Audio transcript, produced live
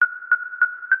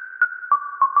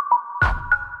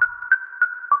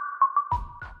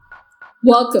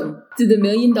Welcome to the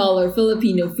 $1,000,000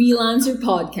 Filipino Freelancer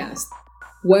Podcast,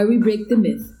 where we break the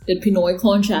myth that Pinoy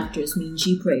contractors mean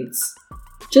cheap rates.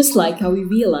 Just like how we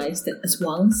realized that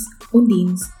aswangs,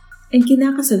 undins, and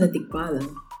kinakasal na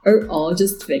tikbalang are all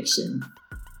just fiction.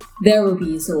 There will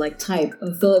be a select type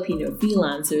of Filipino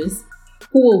freelancers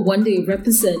who will one day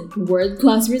represent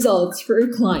world-class results for our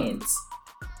clients.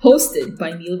 Hosted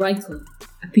by Neil Reichel,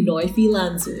 a Pinoy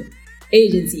freelancer,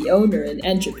 agency owner, and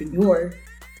entrepreneur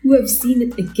who have seen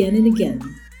it again and again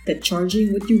that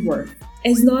charging what you worth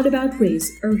is not about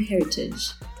race or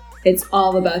heritage. It's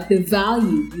all about the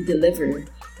value you deliver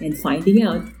and finding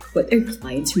out what our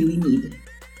clients really need.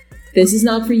 This is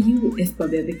not for you if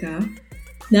pabebe ka,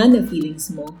 nana feelings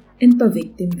mo, and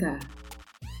pa-victim ka.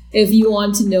 If you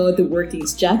want to know the working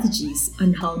strategies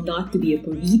on how not to be a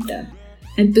purita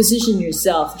and position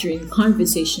yourself during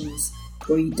conversations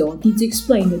where you don't need to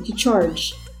explain what you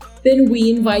charge, then we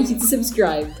invite you to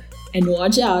subscribe and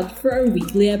watch out for our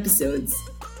weekly episodes.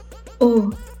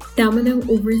 Oh, tama ng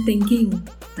overthinking.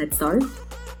 Let's start?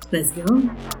 Let's go.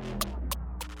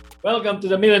 Welcome to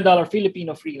the $1,000,000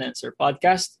 Filipino Freelancer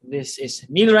Podcast. This is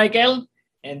Neil Reichel,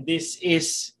 and this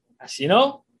is, as you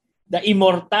know, the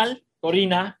immortal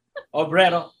Corina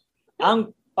Obrero.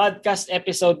 Ang podcast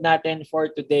episode natin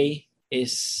for today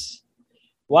is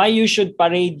why you should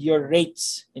parade your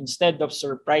rates instead of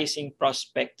surprising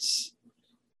prospects.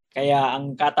 Kaya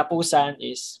ang katapusan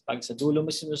is, pag sa dulo mo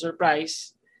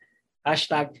sinusurprise,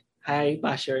 #hi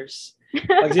bashers.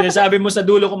 Pag sinasabi mo sa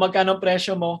dulo kung magkano ang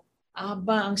presyo mo,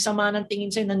 aba, ang sama ng tingin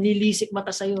sa'yo, nanlilisik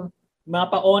mata sa'yo.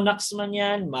 Mapa-Onax man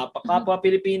yan, mapa-kapwa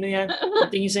Pilipino yan,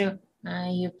 tingin sa'yo,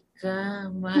 ayop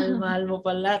ka, mahal-mahal mo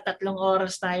pala, 3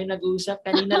 oras tayo nag-usap,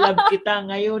 kanina love kita,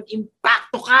 ngayon,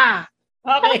 impacto ka!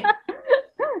 Okay.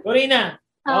 Corina,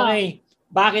 okay.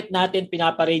 Bakit natin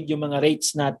pinaparade yung mga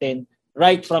rates natin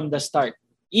right from the start?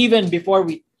 Even before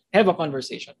we have a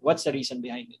conversation. What's the reason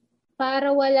behind it? Para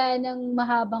wala ng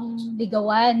mahabang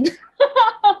ligawan.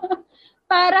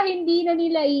 Para hindi na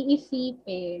nila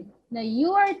iisipin na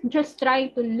you are just trying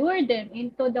to lure them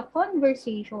into the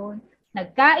conversation.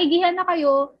 Nagkaigihan na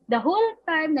kayo, the whole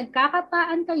time,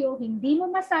 nagkakapaan kayo, hindi mo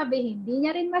masabi, hindi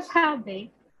niya rin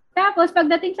masabi. Tapos,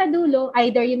 pagdating sa dulo,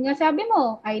 either yun nga sabi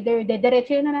mo, either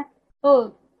dediretso yun na,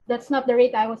 oh, that's not the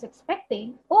rate I was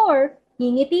expecting, or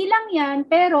ngingiti lang yan,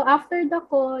 pero after the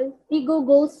call,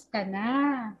 i-ghost ka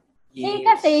na. Yes. Eh,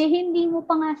 kasi hindi mo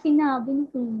pa nga sinabi ng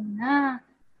una.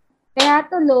 Kaya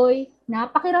tuloy,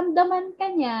 napakiramdaman ka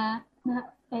niya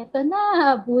na, eto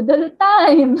na, budol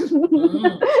time.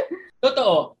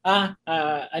 Totoo.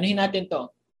 Anuhin natin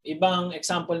to. Ibang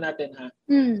example natin, ha?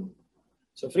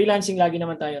 So, freelancing, lagi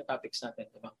naman tayo ang topics natin.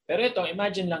 Diba? Pero ito,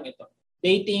 imagine lang ito.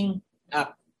 Dating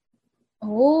app.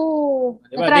 Oh,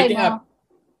 diba? try Dating mo. app.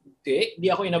 Di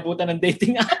ako inabutan ng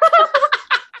dating app.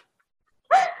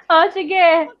 Oh,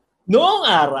 sige. Noong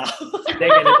araw. Hindi,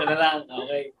 ganito na lang.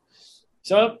 Okay.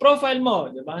 So, profile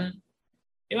mo, di ba?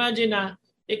 Imagine na,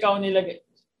 ikaw nilagay.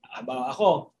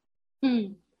 Ako.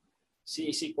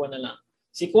 Si Kwan na lang.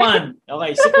 Si Kwan.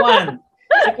 Okay, si Kwan.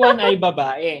 Si Kwan ay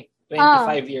babae.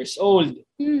 25 years old.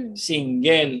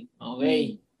 Single.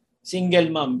 Okay.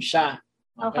 Single mom siya.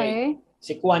 Okay.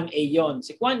 Si Kwan A yon.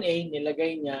 Si Kwan A,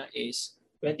 nilagay niya is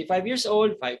 25 years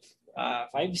old,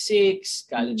 5'6",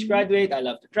 college graduate, I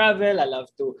love to travel, I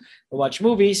love to watch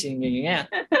movies, ganyan.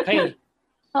 Okay.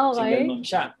 Single mom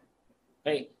siya.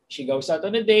 Okay. She goes out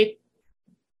on a date.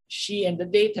 She and the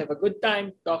date have a good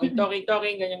time, talking,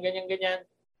 ganyan.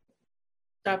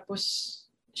 Tapos,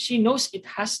 she knows it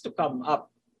has to come up.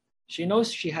 She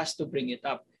knows she has to bring it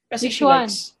up. Kasi she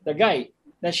likes the guy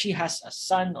that she has a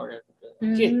son or a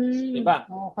kid. Diba?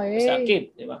 Okay. Basta a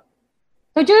kid. Diba?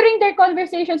 So, during their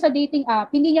conversation sa dating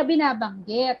app, hindi niya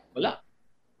binabanggit. Wala.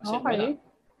 Kasi okay. Wala.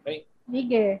 Okay.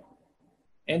 Sige.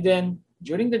 And then,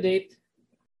 during the date,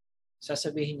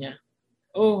 sasabihin niya,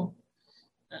 oh,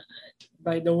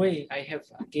 by the way, I have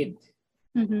a kid.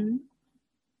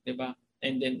 Diba?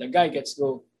 And then the guy gets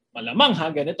go, malamang ha,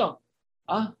 ganito.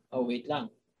 Oh, wait lang.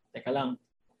 Teka lang.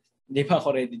 Hindi pa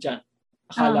ako ready dyan.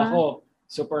 Akala ko,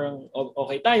 super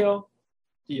okay tayo.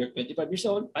 You're 25 years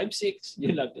old, 5'6",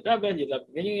 you love to travel, you love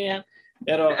ganyan.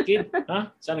 Pero kid,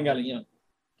 saan ang galing yun?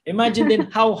 Imagine then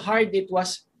how hard it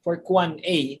was for Kwan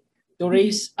A to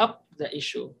raise up the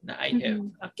issue na I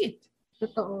have a kid.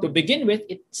 Totoo. To begin with,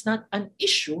 it's not an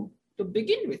issue to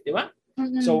begin with, di ba?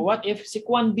 So what if si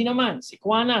Kwan B naman, si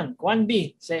Kwan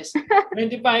B says,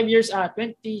 26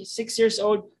 years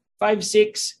old,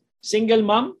 5'6", single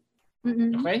mom,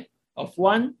 okay, of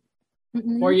 1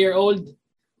 4-year-old,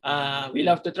 we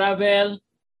love to travel,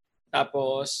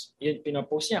 tapos, yun,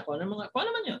 pinopost niya, kung ano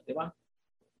naman yun, di ba?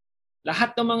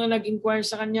 Lahat ng mga nag-inquire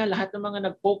sa kanya, lahat ng mga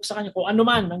nag-poke sa kanya, kung ano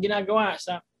man ang ginagawa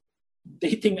sa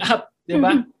dating app, di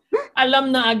ba? Alam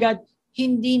na agad,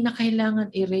 hindi na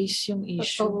kailangan erase yung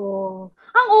issue. Totoo.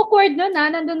 Ang awkward nun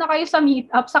nandun na kayo sa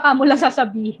meet-up, saka mo lang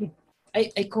sasabihin.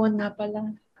 Ay, Con na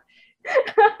pala.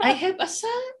 I have a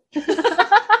son.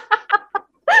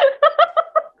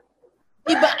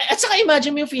 Diba? At saka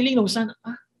imagine mo yung feeling nung son,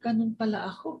 ganun pala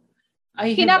ako.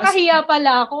 Kinakahiya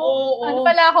pala ako. Oo. Ano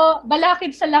pala ako,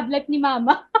 balakid sa love life ni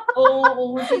mama.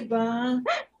 Oo, diba?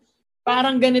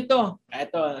 Parang ganito.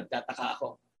 Eto, tataka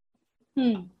ako.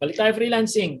 Balik tayo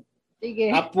freelancing. Sige.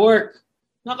 Upwork.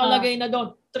 Nakalagay na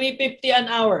doon. $350 an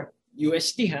hour.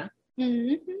 USD, ha?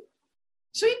 Mm-hmm.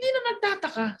 So, hindi na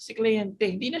nagtataka si kliyente.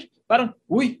 Hindi na, parang,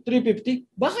 uy, $350?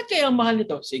 Bakit kaya ang mahal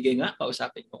nito? Sige nga,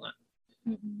 kausapin ko nga.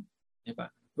 Mm-hmm. Diba?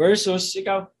 Versus,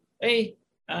 ikaw, hey,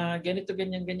 ganito,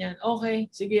 ganyan. Okay,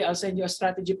 sige, I'll send you a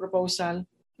strategy proposal.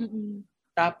 Mm-hmm.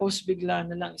 Tapos, bigla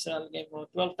na lang, isalagay mo,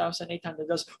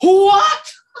 $12,800. What?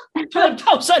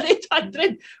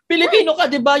 $12,800? Pilipino ka,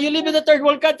 di ba? You live in a third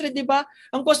world country, di ba?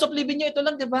 Ang cost of living nyo, ito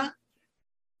lang, di ba?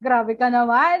 Grabe ka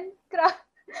naman.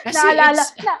 Kasi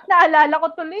naalala ko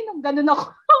tuloy nung ganun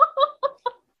ako.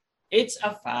 It's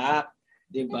a fact,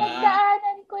 di ba?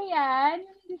 Nagdaanan ko yan.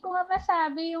 Hindi ko nga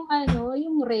masabi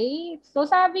yung rate. So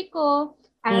sabi ko,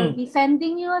 I'll be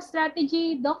sending you a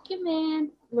strategy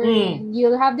document wherein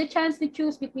you'll have the chance to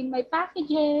choose between my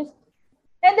packages.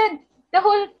 And then the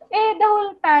whole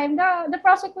time, the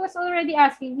prospect was already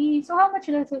asking me, so how much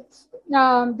does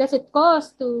it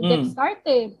cost to get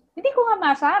started? Hindi ko nga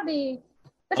masabi.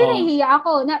 Kasi nahihiya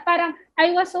ako. Na, parang,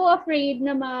 I was so afraid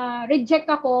na ma-reject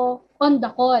ako on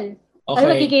the call. Okay. Kasi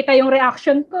nakikita yung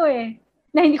reaction ko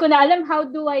na hindi ko na alam how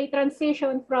do I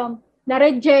transition from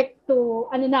na-reject to,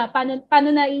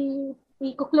 paano na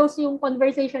i-close yung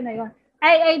conversation na yun.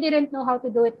 I didn't know how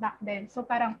to do it back then. So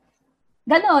parang,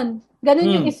 ganon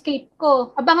yung escape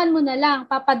ko. Abangan mo na lang,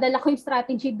 papadala ko yung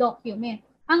strategy document.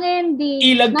 Ang ending,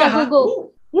 ilag ka ha?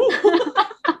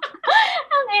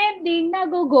 Ang ending,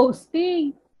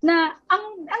 nago-ghosting. Na,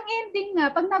 ang ending nga,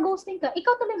 pag na-ghosting ka,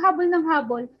 ikaw tuloy habol ng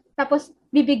habol, tapos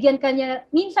bibigyan ka niya,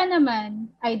 minsan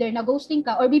naman, either na-ghosting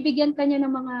ka, or bibigyan ka niya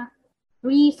ng mga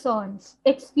reasons,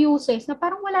 excuses, na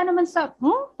parang wala naman sa,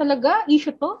 talaga,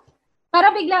 issue to?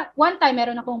 Para bigla, one time,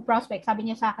 meron akong prospect, sabi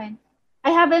niya sa akin, I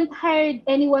haven't hired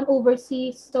anyone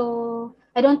overseas, so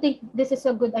I don't think this is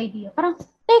a good idea. Parang,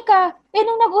 teka,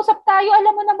 nung nag-usap tayo,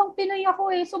 alam mo namang Pinoy ako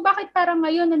so bakit parang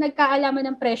ngayon na nagkaalaman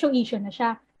ng presyo, issue na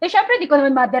siya? Syempre, di ko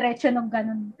naman madiretso nung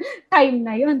ganun time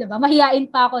na yun, di ba? Mahiyain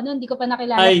pa ako nun, di ko pa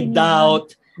nakilala si Neil.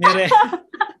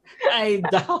 I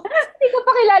doubt. Di ko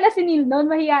pa kilala si Neil nun,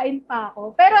 mahiyain pa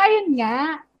ako. Pero ayun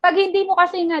nga, pag hindi mo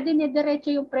kasi nga dinediretso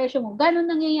yung presyo mo, ganun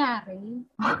nangyayari.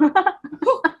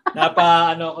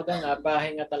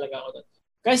 Napahinga talaga ako doon.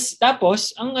 Kasi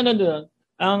tapos, ang doon,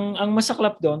 ang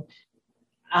masaklap doon,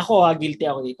 ako guilty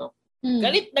ako dito.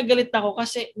 Galit na galit ako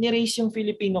kasi ni-raise yung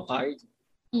Filipino card.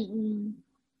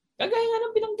 Kagaya nga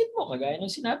ng binanggit mo, kagaya ng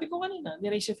sinabi ko kanina,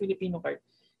 ni-raise yung Filipino card.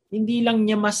 Hindi lang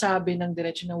niya masabi ng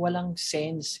diretso na walang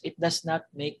sense. It does not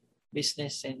make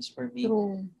business sense for me.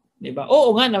 True. Diba?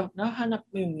 Oo nga, nahanap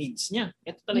mo yung needs niya.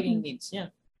 Ito talaga yung needs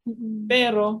niya.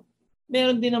 Pero,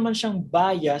 meron din naman siyang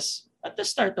bias at the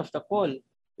start of the call.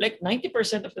 Like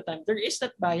 90% of the time, there is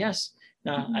that bias.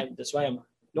 That's why I'm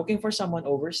looking for someone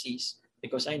overseas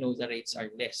because I know the rates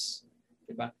are less.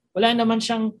 Diba? Wala naman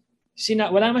siyang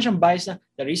bias na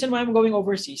the reason why I'm going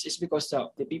overseas is because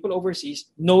the people overseas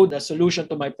know the solution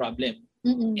to my problem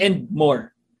and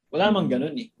more. Wala namang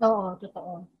ganun Oo,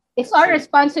 totoo. It's our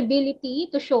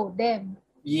responsibility to show them.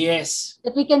 Yes.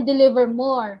 That we can deliver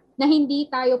more. Na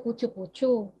hindi tayo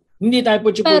putyo-putyo. Hindi tayo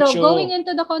putyo-putyo. Pero going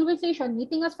into the conversation,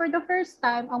 meeting us for the first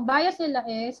time, ang bias nila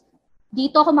is,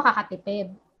 dito ako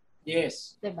makakatipid.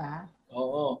 Yes. Diba?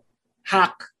 Oo.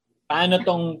 Hack. Paano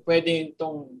pwede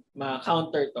itong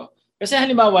ma-counter to? Kasi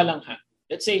halimbawa lang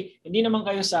let's say, hindi naman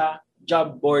kayo sa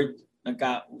job board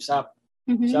nagkausap.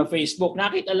 Sa Facebook,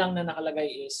 nakita lang na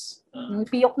nakalagay is...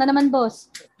 piyok na naman,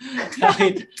 boss.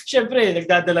 Siyempre,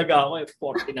 nagdadalaga ako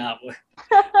 40 na ako.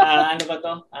 Ano ba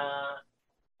to?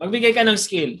 Magbigay ka ng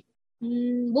skill.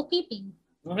 Bookkeeping.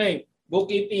 Okay,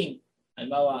 bookkeeping.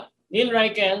 Halimbawa, Neil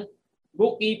Reichel,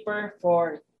 bookkeeper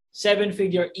for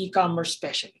 7-figure e-commerce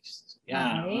specialist.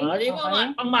 Yan. Okay.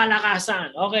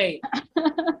 Pangmalakasan. Okay.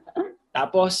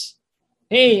 Tapos,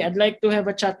 hey, I'd like to have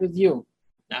a chat with you.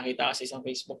 Nakita ka sa isang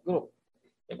Facebook group.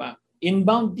 Diba?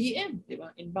 Inbound DM.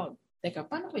 Diba? Inbound. Teka,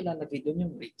 paano ko ilalagay doon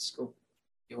yung rates ko?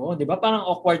 Yun, diba? Parang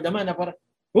awkward naman. Parang,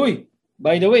 huy,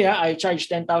 by the way, I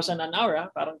charge 10,000 an hour.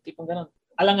 Parang tipong ganun.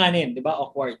 Alanganin, diba?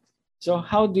 Awkward. So,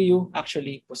 how do you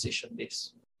actually position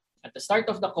this? At the start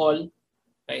of the call,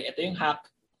 okay, ito yung hack.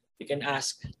 You can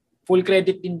ask. Full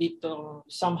credit din dito.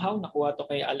 Somehow, nakuha to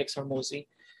kay Alex Hormozy.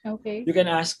 Okay. You can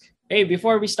ask, hey,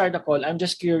 before we start the call, I'm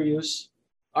just curious,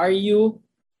 are you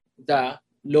the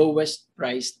lowest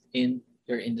priced in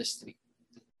your industry?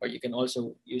 Or you can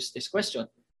also use this question.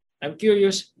 I'm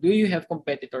curious, do you have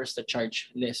competitors that charge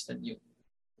less than you?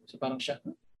 So parang siya,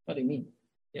 what do you mean?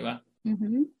 Di ba?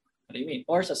 Mm-hmm. What do you mean?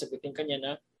 Or sasagutin ka niya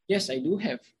na, yes, I do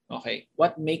have. Okay,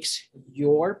 what makes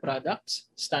your products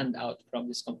stand out from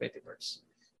these competitors?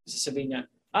 Sasabihin niya,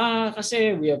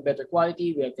 kasi we have better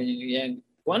quality, we have ganyan.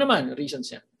 Kung ano man,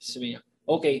 reasons niya. Sasabihin niya,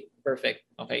 okay, perfect.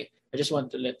 Okay, I just want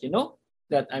to let you know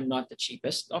that I'm not the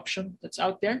cheapest option that's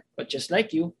out there, but just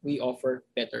like you, we offer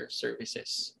better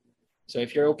services. So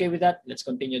if you're okay with that, let's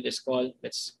continue this call.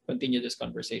 Let's continue this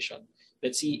conversation.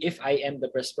 Let's see if I am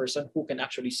the best person who can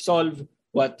actually solve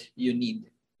what you need.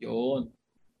 Yun.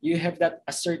 You have that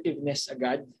assertiveness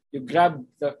agad. You grab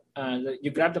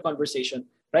the conversation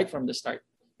right from the start.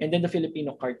 And then the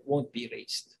Filipino card won't be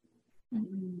raised.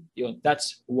 Mm-hmm. Yun.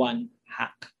 That's one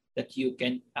hack that you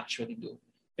can actually do.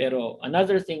 Pero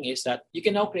another thing is that you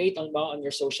can now create on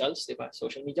your socials, diba?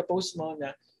 Social media posts mo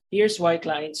na here's why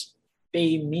clients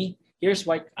pay me. Here's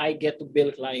why I get to bill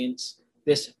clients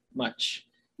this much.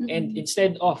 Mm-hmm. And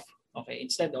instead of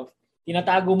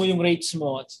tinatago mo yung rates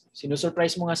mo,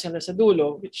 sinusurprise mo nga sila sa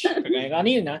dulo, which kagaya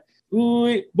kanina,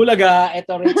 uy, bulaga,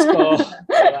 eto rates ko.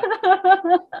 Diba?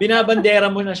 Binabandera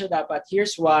mo na siya dapat.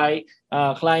 Here's why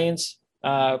clients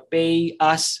pay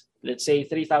us, let's say,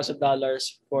 $3,000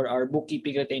 for our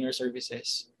bookkeeping retainer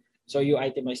services. So you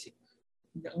itemize it.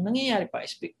 Ang nangyayari pa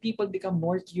is people become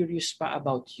more curious pa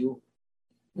about you.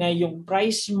 Na yung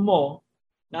price mo,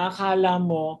 nakakala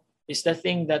mo is the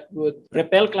thing that would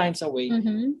repel clients away.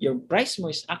 Mm-hmm. Your price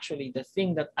mo is actually the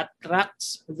thing that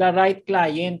attracts the right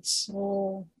clients.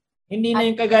 Oh. Hindi na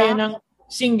yung kagaya ng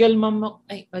single mom.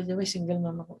 Ay, by the way, single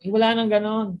mom ako. Wala nang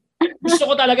ganon.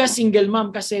 Gusto ko talaga single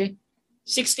mom kasi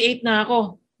 68 na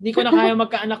ako. Hindi ko na kaya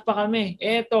magkaanak pa kami.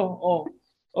 Eto,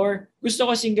 Or gusto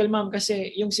ko single mom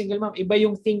kasi yung single mom, iba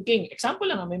yung thinking. Example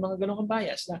lang, may mga ganun kang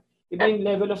bias na iba yung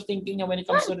level of thinking niya when it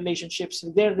comes to relationships.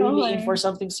 They're really in for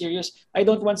something serious. I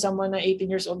don't want someone na 18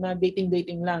 years old na dating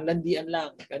lang, landian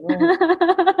lang. Ganun.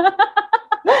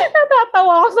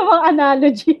 Natatawa ako sa mga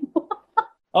analogy mo.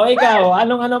 Ikaw,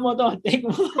 anong mo to? Take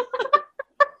mo.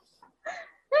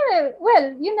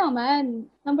 Well, yun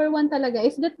naman. Number one talaga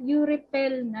is that you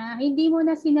repel na. Hindi mo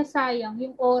na sinasayang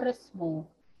yung oras mo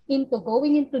into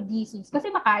going into DCs. Kasi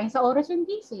makain sa oras yung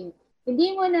DC. Hindi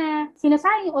mo na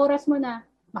sinasayang yung oras mo na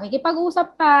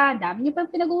makikipag-usap pa, dami niyo pang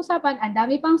pinag-uusapan, ang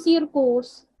dami pang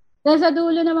circus. Dahil sa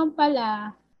dulo naman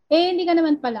pala, hindi ka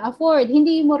naman pala afford.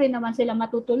 Hindi mo rin naman sila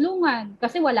matutulungan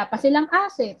kasi wala pa silang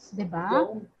assets, di ba?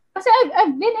 Kasi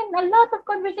I've been in a lot of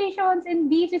conversations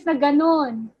in DCs na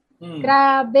ganon.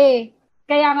 Grabe.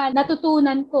 Kaya nga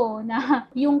natutunan ko na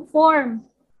yung form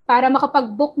para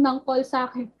makapag-book ng call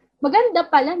sa akin, maganda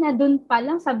pala na dun pa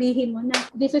lang sabihin mo na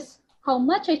this is how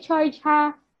much I charge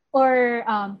ha. Or,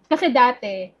 kasi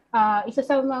dati, isa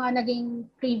sa mga naging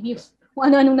previous, kung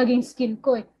ano-anong naging skill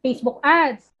ko Facebook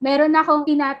ads. Meron akong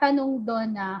tinatanong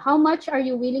doon na, how much are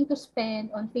you willing to spend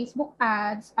on Facebook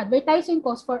ads, advertising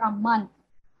cost for a month?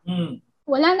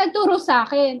 Walang nagturo sa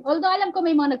akin. Although alam ko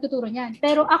may mga nagtuturo niyan.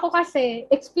 Pero ako kasi,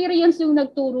 experience yung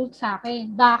nagturo sa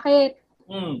akin. Bakit?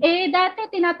 Dati,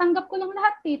 tinatanggap ko lang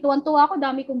lahat Tuwan-tuwa ako,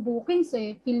 dami kong bookings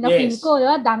Feel na feel ko,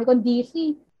 dami kong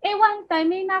DC. One time,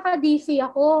 may naka-DC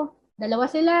ako. Dalawa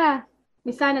sila.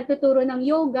 Isa nagtuturo ng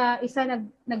yoga, isa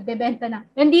nagbebenta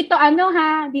ng... Nandito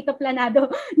dito planado.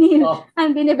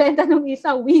 Ang binibenta ng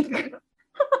isa, wig.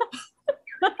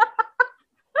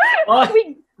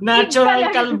 Wig. Natural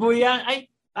kalbo yan. Ay,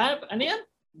 ano yan?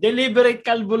 Deliberate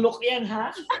kalbo look yan, ha?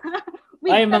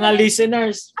 Ay, mga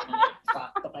listeners.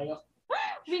 Fakto kayo.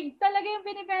 Wig talaga yung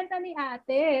binibenta ni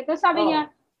ate. Tapos sabi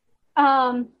niya,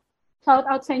 shout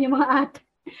out sa inyo mga ate.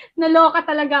 Naloka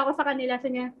talaga ako sa kanila.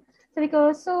 Sabi ko,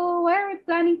 so where are we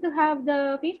planning to have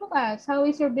the Facebook ads? How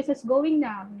is your business going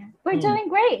now? We're doing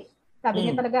great. Sabi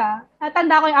niya talaga.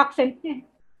 Natanda ko yung accent niya.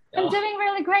 I'm doing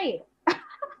really great.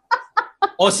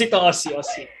 Aussie.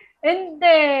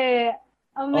 Hindi.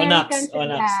 American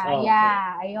Onax.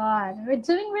 Ayun. We're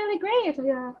doing really great. Sabi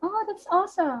niya, that's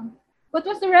awesome. What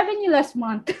was the revenue last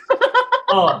month?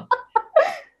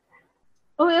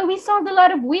 We sold a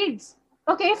lot of wigs.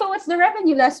 Okay, so what's the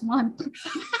revenue last month?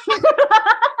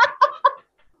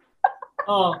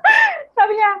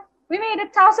 Sabi niya, we made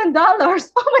 $1,000.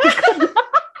 Oh my God.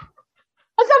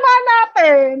 Masama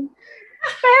natin.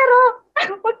 Pero,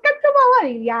 huwag kang tumawa.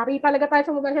 Yari talaga tayo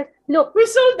sa mobile. Look, we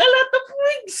sold a lot of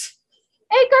wigs.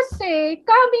 Kasi,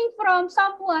 coming from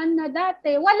someone na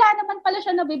dati, wala naman pala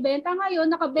siya nabibenta. Ngayon,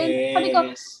 nakabenta. Yes. Sabi ko,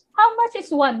 how much is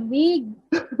one wig?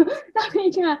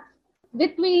 Sabi niya,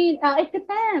 it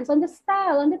depends on the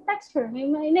style, on the texture.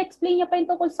 May explain niya pa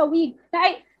yung tungkol sa wig.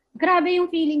 Grabe yung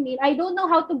feeling nila. I don't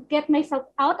know how to get myself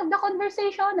out of the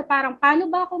conversation na parang paano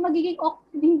ba ako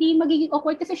hindi magiging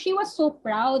awkward kasi she was so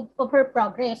proud of her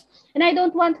progress. And I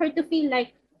don't want her to feel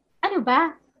like, ano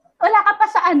ba? Wala ka pa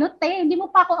sa hindi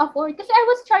mo pa ako afford. Kasi I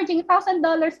was charging $1,000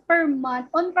 per month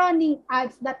on running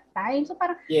ads that time. So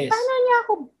parang, paano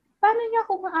niya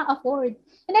ako ma-afford?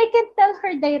 And I can tell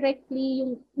her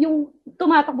directly yung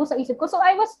tumatakbo sa isip ko. So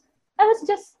I was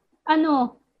just,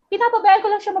 pinapabayaan ko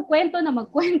lang siya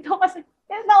magkwento kasi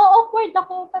na-awkward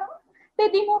ako. Parang,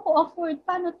 di mo ako afford.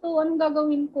 Paano to? Anong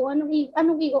gagawin ko?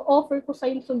 Anong i-offer ko sa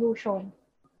yung solution?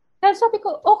 Kaya sabi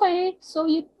ko, okay, so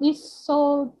you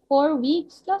sold 4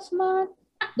 weeks last month.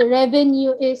 The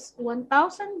revenue is $1,000.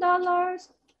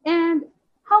 And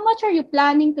how much are you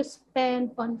planning to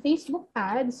spend on Facebook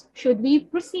ads? Should we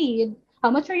proceed?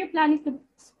 How much are you planning to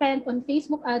spend on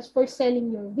Facebook ads for selling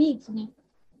your wigs?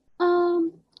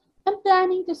 I'm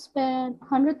planning to spend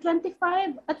 $125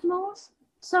 at most.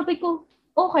 Sabi ko,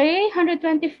 okay,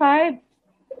 $125.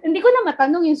 Hindi ko na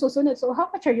matanong yung susunod. So, how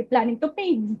much are you planning to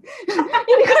pay me?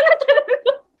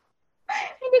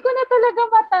 Hindi ko na talaga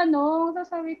matanong. So,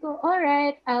 sabi ko,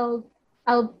 alright,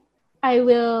 I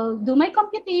will do my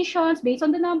computations based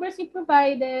on the numbers you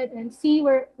provided and see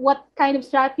what kind of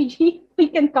strategy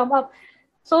we can come up.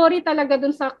 Sorry talaga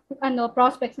dun sa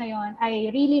prospects na yon. I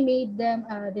really made them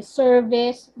the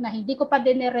service na hindi ko pa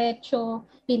diniretso.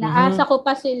 Pinaasa ko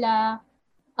pa sila.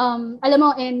 Alam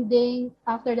mo, ending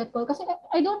after that call. Kasi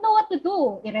I don't know what to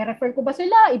do. I-refer ko ba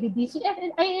sila?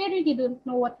 I-BDCF? I really don't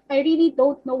know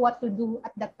what to do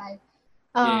at that time.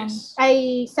 Yes.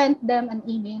 I sent them an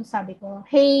email. Sabi ko,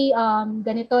 hey,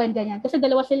 ganito and ganyan. Kasi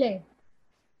dalawa sila eh.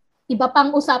 Iba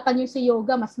pang usapan yung si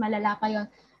yoga. Mas malala pa yun.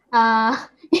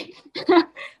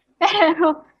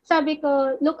 Pero sabi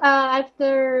ko, look,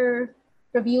 after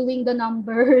reviewing the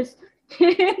numbers,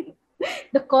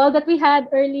 the call that we had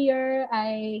earlier,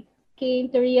 I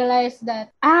came to realize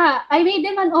that, I made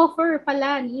them an offer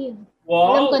pala, Neil.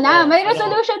 Wow. Alam ko na, may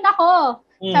resolution ako.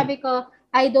 Sabi ko,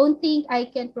 I don't think I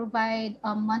can provide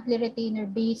a monthly retainer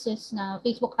basis na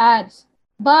Facebook ads.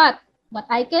 But, what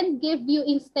I can give you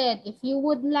instead, if you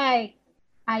would like,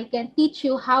 I can teach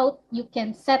you how you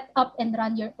can set up and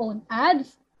run your own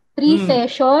ads. 3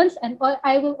 sessions, and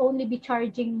I will only be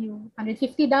charging you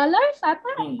 $150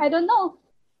 ata? I don't know.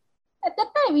 At that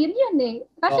time, yun eh.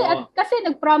 Kasi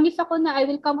nag-promise ako na I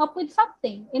will come up with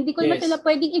something. Hindi ko naman sila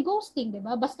pwedeng i-ghosting, di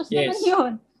ba? Bastos naman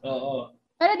yun. Oo.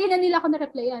 Pero di na nila ako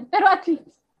na-replyan. Pero at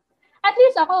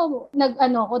least ako,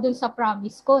 ako dun sa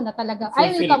promise ko na talaga,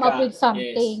 I will come up with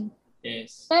something.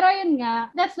 Yes. Pero yun nga,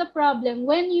 that's the problem.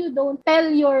 When you don't tell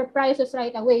your prices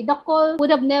right away, the call would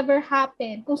have never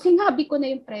happened kung sinabi ko na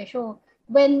yung presyo.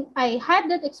 When I had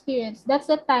that experience, that's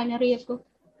the time na realize ko,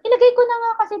 ilagay ko na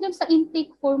nga kasi dun sa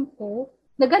intake form ko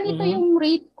na ganito yung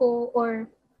rate ko, or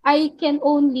I can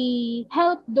only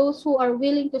help those who are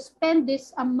willing to spend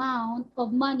this amount of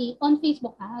money on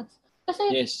Facebook ads.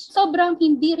 Kasi sobrang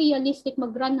hindi realistic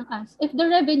mag-run ng ads if the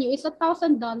revenue is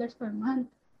 $1,000 per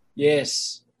month.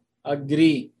 Yes,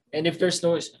 agree. And if there's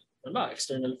no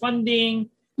external funding,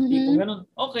 tipong ganun,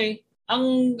 okay.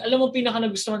 Alam mo, pinaka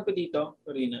nagustuhan ko dito,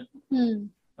 Corina,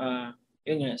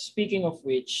 yun nga, speaking of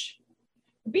which,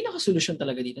 ang pinaka-solusyon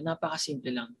talaga dito,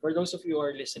 napaka-simple lang. For those of you who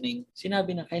are listening,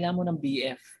 sinabi na kailangan mo ng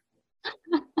BF.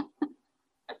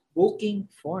 Booking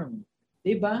form.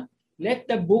 Diba? Let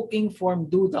the booking form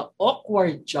do the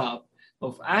awkward job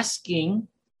of asking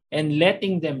and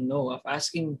letting them know, of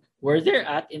asking where they're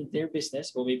at in their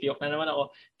business, pumipiyok na naman ako,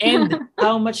 and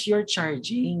how much you're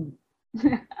charging.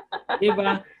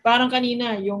 Diba? Parang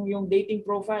kanina, yung dating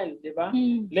profile, diba?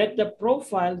 Let the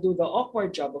profile do the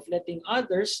awkward job of letting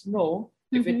others know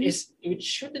if it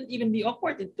shouldn't even be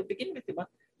awkward to begin with, diba?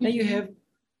 Na you have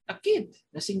a kid,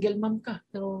 na single mom ka.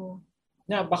 So,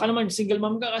 na baka naman single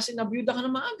mom ka kasi nabiyuda ka na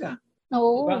maaga.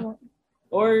 Oo. Diba?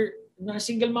 Or na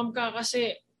single mom ka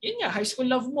kasi, yun nga, high school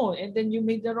love mo, and then you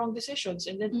made the wrong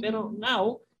decisions, and then, pero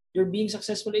now, you're being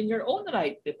successful in your own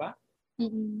right, diba?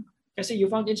 Kasi you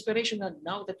found inspiration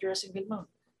now that you're a single mom.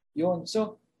 Yun.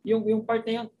 So, yung part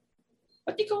na yun,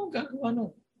 pati ikaw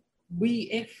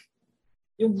BF.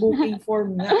 Yung booking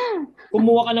form nga.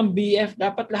 Kumuha ka ng BF.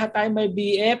 Dapat lahat tayo may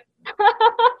BF.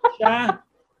 Siya.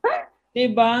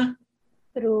 Diba?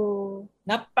 True.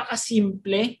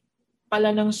 Napakasimple pala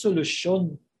ng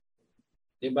solusyon.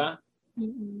 Diba?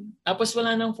 Tapos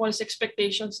wala nang false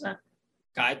expectations na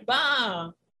kahit ba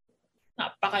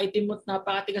napakaitim mo at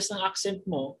napakatigas ng accent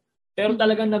mo, pero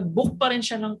talagang nag-book pa rin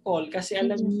siya ng call kasi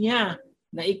alam niya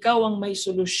na ikaw ang may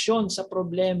solusyon sa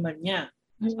problema niya.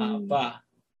 Aba,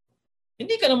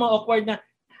 hindi ka naman awkward na,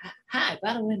 hi,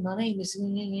 by the way, my name is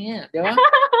nga. Di ba?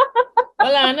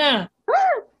 Wala na.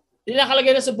 Hindi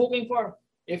nakalagay na sa booking form.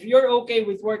 If you're okay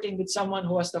with working with someone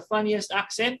who has the funniest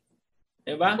accent,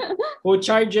 di ba? Who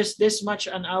charges this much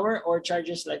an hour or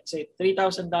charges, let's say,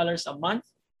 $3,000 a month,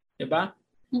 di ba?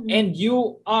 And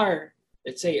you are,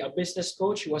 let's say, a business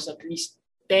coach who has at least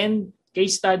 10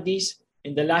 case studies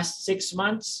in the last 6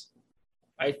 months,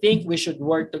 I think we should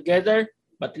work together,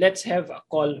 but let's have a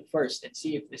call first and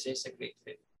see if this is a great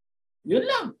fit. Yun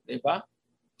lang, di ba?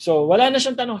 So, wala na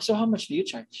siyang tanong, so how much do you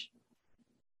charge?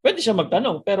 Pwede siya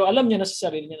magtanong, pero alam niya na sa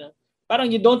sarili niya na, parang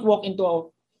you don't walk into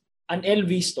an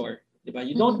LV store, di ba?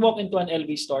 You don't walk into an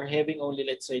LV store having only,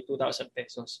 let's say, 2,000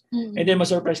 pesos. And then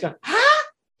ma-surprise ka, ha?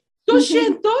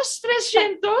 200?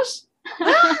 300?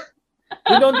 Ha?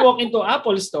 You don't walk into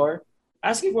Apple store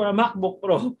asking for a MacBook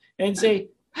Pro and say,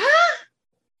 ha?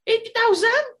 80,000?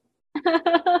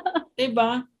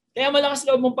 Diba? Kaya malakas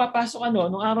loob mong papasok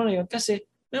nung araw na yun kasi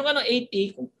meron ka ng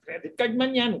 80, kung credit card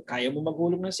man yan, kaya mo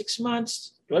magulong ng 6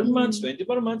 months, 12 months,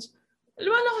 24 months,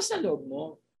 malakas na loob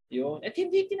mo. Yun. At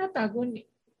hindi tinatago ni.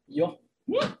 Yun.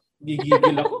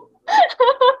 Gigigil ako.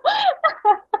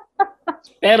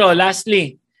 Pero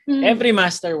lastly, every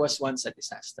master was once a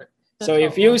disaster. So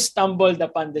if you stumbled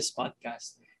upon this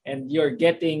podcast and you're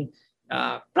getting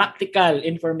practical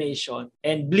information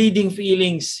and bleeding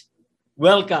feelings,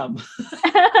 welcome.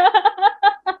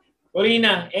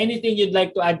 Corina, anything you'd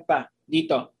like to add pa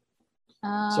dito?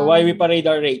 So why we parade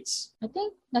our rates? I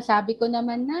think nasabi ko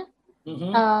naman na.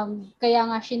 Kaya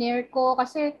nga shinare ko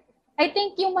kasi I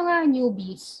think yung mga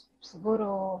newbies,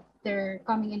 siguro they're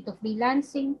coming into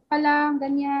freelancing pa lang,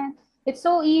 ganyan. It's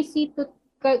so easy to,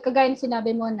 kagaya ng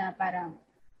sinabi mo na parang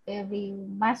every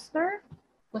master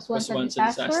was once a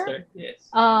disaster. Yes.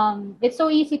 It's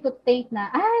so easy to think na,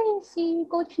 ay, si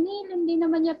Coach Neil, hindi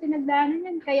naman niya pinagdaanan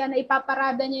yan, kaya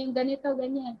naipaparada niya yung ganito,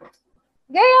 ganyan.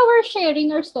 Kaya we're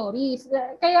sharing our stories.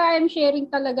 Kaya I'm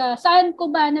sharing talaga, saan ko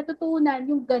ba natutunan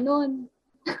yung ganon?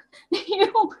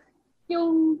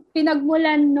 yung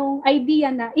pinagmulan nung idea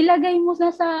na ilagay mo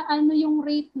na sa yung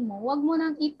rate mo, wag mo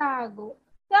nang itago.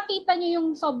 Nakita niyo yung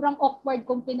sobrang awkward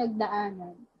kong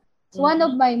pinagdaanan. It's one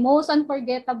of my most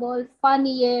unforgettable,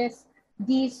 funniest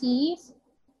DCs.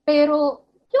 Pero,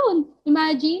 yun,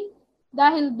 imagine,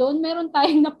 dahil doon, meron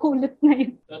tayong napulot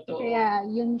ngayon. Kaya,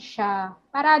 yun siya.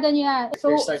 Parada niya.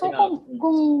 So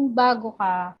kung bago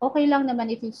ka, okay lang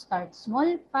naman if you start small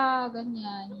pa,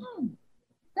 ganyan.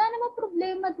 Wala naman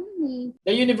problema dun eh.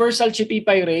 The universal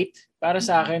Chipipay rate, para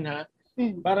sa akin ha,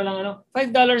 para lang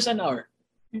 $5 an hour.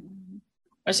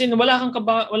 As in, wala kang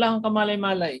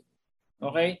kamalay-malay.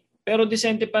 Okay? Pero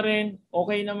decente pa rin,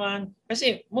 okay naman.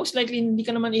 Kasi most likely, hindi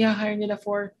ka naman i-hire nila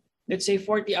for, let's say,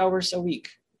 40 hours a week.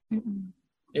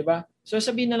 Diba? So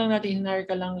sabihin na lang natin, hinire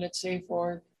ka lang, let's say,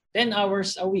 for 10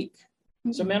 hours a week.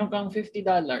 So meron kang $50.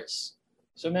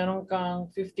 So meron kang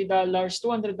 $50,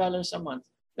 $200 a month.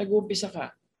 Nag-uumpisa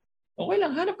ka. Okay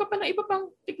lang, hanap ka pa na iba pang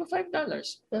tigpa $5.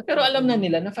 Pero alam na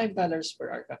nila na $5 per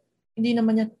hour ka. Hindi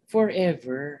naman yan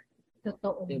forever.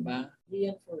 Totoo. Diba?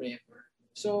 Hindi yan forever.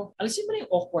 So, alisin mo na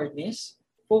yung awkwardness.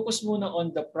 Focus muna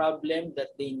on the problem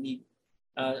that they need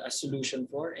a solution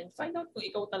for and find out kung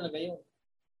ikaw talaga yun.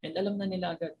 And alam na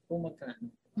nila agad kung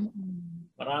magkano.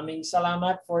 Maraming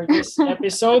salamat for this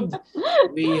episode.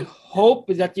 We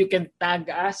hope that you can tag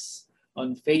us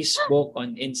on Facebook,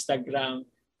 on Instagram.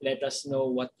 Let us know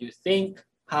what you think,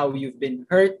 how you've been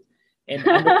hurt, and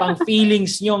ano pang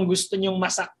feelings nyo gusto nyong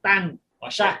masaktan.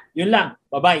 O siya, yun lang.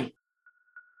 Bye-bye.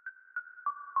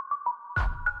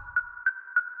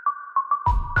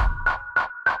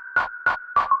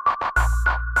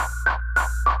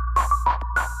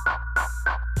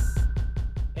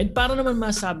 And para naman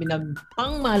masabi na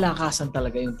pangmalakasan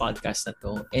talaga yung podcast na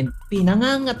to and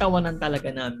pinangangatawanan talaga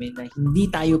namin na hindi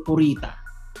tayo purita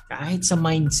kahit sa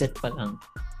mindset pa lang,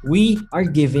 we are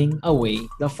giving away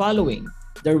the following.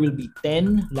 There will be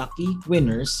 10 lucky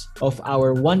winners of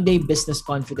our one-day business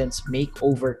confidence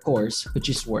makeover course,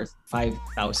 which is worth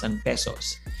 5,000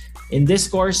 pesos. In this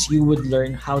course, you would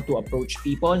learn how to approach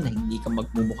people na hindi ka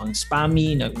magmumukhang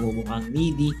spammy, nagmumukhang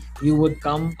needy. You would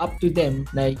come up to them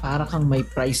na para kang may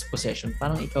prized possession.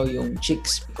 Parang ikaw yung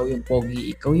chicks, ikaw yung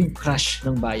pogi, ikaw yung crush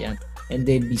ng bayan. And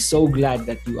they'd be so glad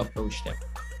that you approach them.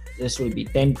 This will be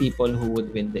 10 people who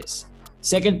would win this.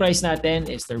 Second prize natin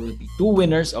is there will be 2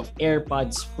 winners of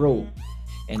AirPods Pro.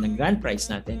 And ang grand prize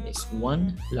natin is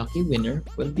 1 lucky winner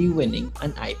will be winning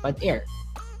an iPad Air.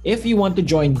 If you want to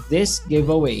join this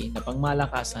giveaway na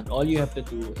pangmalakasan, all you have to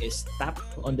do is tap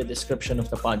on the description of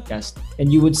the podcast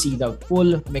and you would see the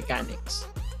full mechanics.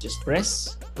 Just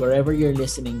press wherever you're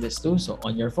listening this to. So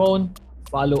on your phone,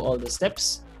 follow all the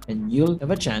steps and you'll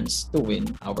have a chance to win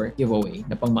our giveaway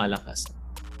na pangmalakasan.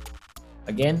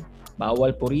 Again, bawal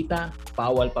purita,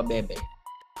 bawal pabebe.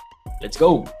 Let's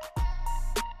go!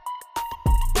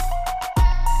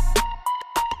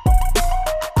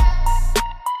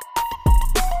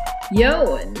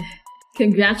 Yon!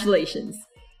 Congratulations!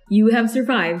 You have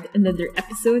survived another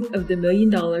episode of the $1 Million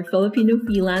Filipino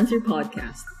Freelancer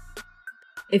Podcast.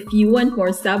 If you want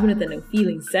more Sabi na Tanong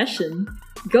Feeling session,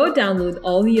 go download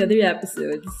all the other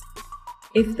episodes.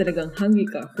 If talagang hungry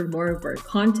ka for more of our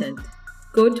content,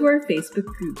 go to our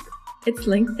Facebook group. It's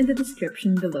linked in the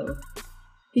description below.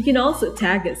 You can also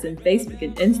tag us on Facebook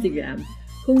and Instagram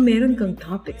kung meron kang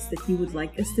topics that you would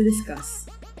like us to discuss.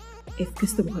 If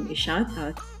gusto mo kang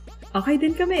i-shoutout, okay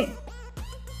din kami.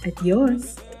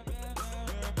 Adios!